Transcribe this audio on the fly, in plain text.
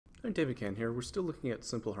I'm David Can here. We're still looking at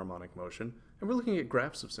simple harmonic motion, and we're looking at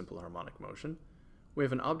graphs of simple harmonic motion. We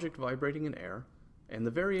have an object vibrating in air, and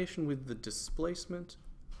the variation with the displacement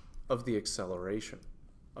of the acceleration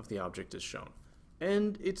of the object is shown.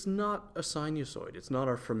 And it's not a sinusoid. It's not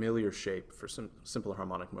our familiar shape for simple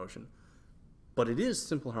harmonic motion. But it is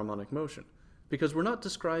simple harmonic motion, because we're not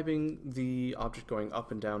describing the object going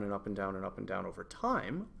up and down and up and down and up and down over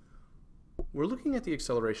time. We're looking at the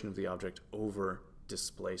acceleration of the object over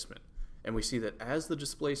displacement. And we see that as the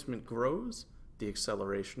displacement grows, the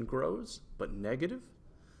acceleration grows, but negative.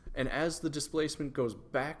 And as the displacement goes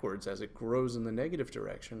backwards, as it grows in the negative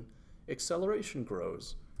direction, acceleration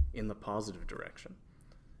grows in the positive direction.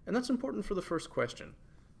 And that's important for the first question,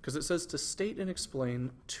 because it says to state and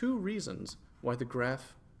explain two reasons why the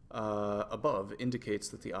graph above indicates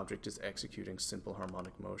that the object is executing simple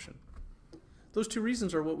harmonic motion. Those two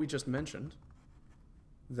reasons are what we just mentioned,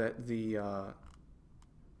 that the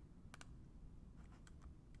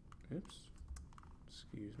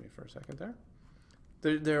excuse me for a second there.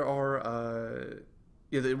 There are,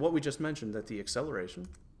 what we just mentioned, that the acceleration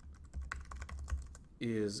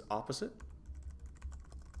is opposite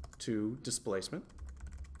to displacement,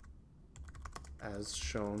 as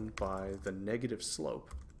shown by the negative slope.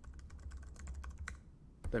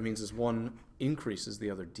 That means as one increases, the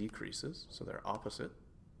other decreases, so they're opposite.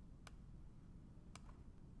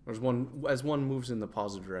 As one moves in the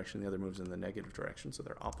positive direction, the other moves in the negative direction, so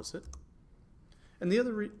they're opposite. And the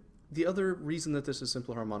other reason that this is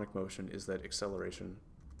simple harmonic motion is that acceleration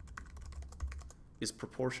is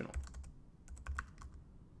proportional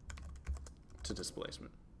to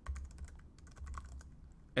displacement.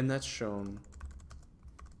 And that's shown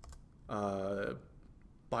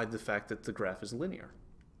by the fact that the graph is linear.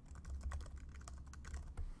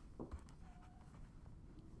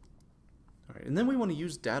 All right, and then we want to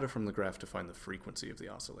use data from the graph to find the frequency of the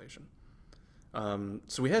oscillation.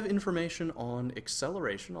 So we have information on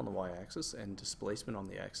acceleration on the y-axis and displacement on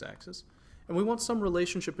the x-axis, and we want some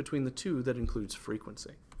relationship between the two that includes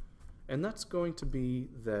frequency. And that's going to be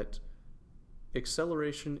that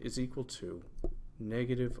acceleration is equal to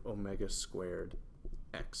negative omega squared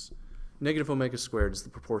x. Negative omega squared is the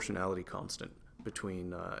proportionality constant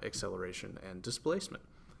between acceleration and displacement.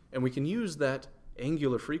 And we can use that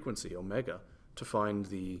angular frequency, omega, to find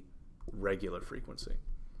the regular frequency.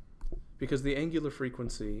 Because the angular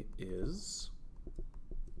frequency is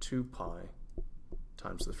 2 pi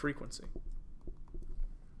times the frequency.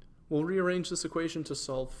 We'll rearrange this equation to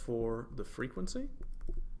solve for the frequency,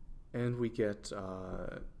 and we get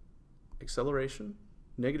acceleration,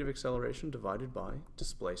 negative acceleration divided by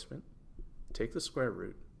displacement, take the square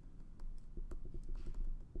root,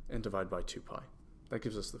 and divide by 2 pi. That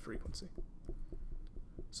gives us the frequency.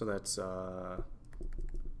 So that's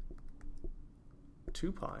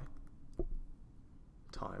 2 pi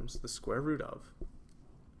times the square root of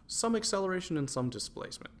some acceleration and some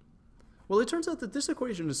displacement. Well, it turns out that this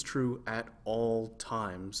equation is true at all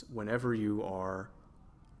times whenever you are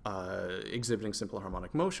exhibiting simple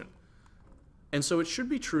harmonic motion. And so it should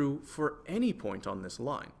be true for any point on this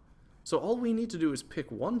line. So all we need to do is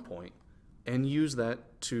pick one point and use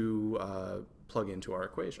that to plug into our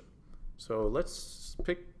equation. So let's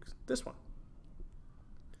pick this one.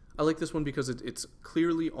 I like this one because it's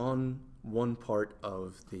clearly on one part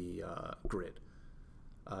of the grid.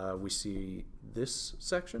 We see this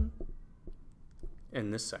section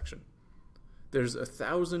and this section. There's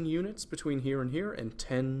 1,000 units between here and here and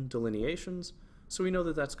 10 delineations, so we know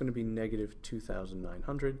that that's going to be negative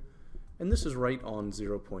 2,900, and this is right on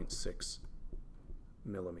 0.6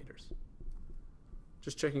 millimeters.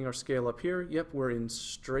 Just checking our scale up here. Yep, we're in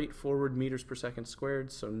straightforward meters per second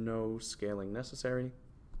squared, so no scaling necessary.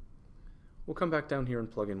 We'll come back down here and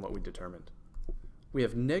plug in what we determined. We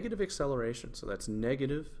have negative acceleration, so that's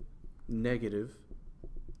negative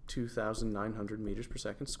 2,900 meters per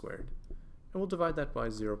second squared, and we'll divide that by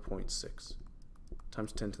 0.6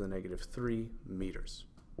 times 10 to the negative 3 meters.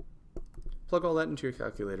 Plug all that into your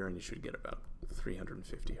calculator and you should get about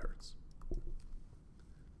 350 hertz.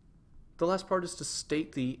 The last part is to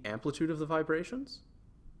state the amplitude of the vibrations.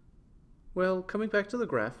 Well, coming back to the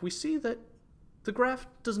graph, we see that the graph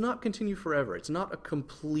does not continue forever. It's not a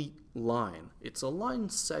complete line. It's a line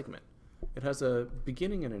segment. It has a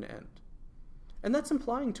beginning and an end. And that's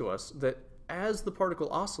implying to us that as the particle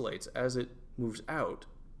oscillates, as it moves out,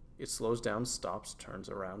 it slows down, stops, turns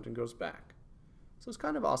around, and goes back. So it's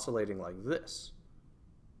kind of oscillating like this.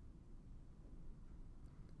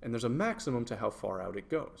 And there's a maximum to how far out it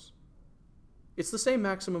goes. It's the same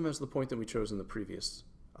maximum as the point that we chose in the previous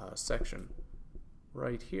section,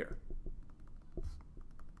 right here.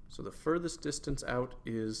 So the furthest distance out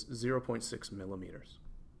is 0.6 millimeters.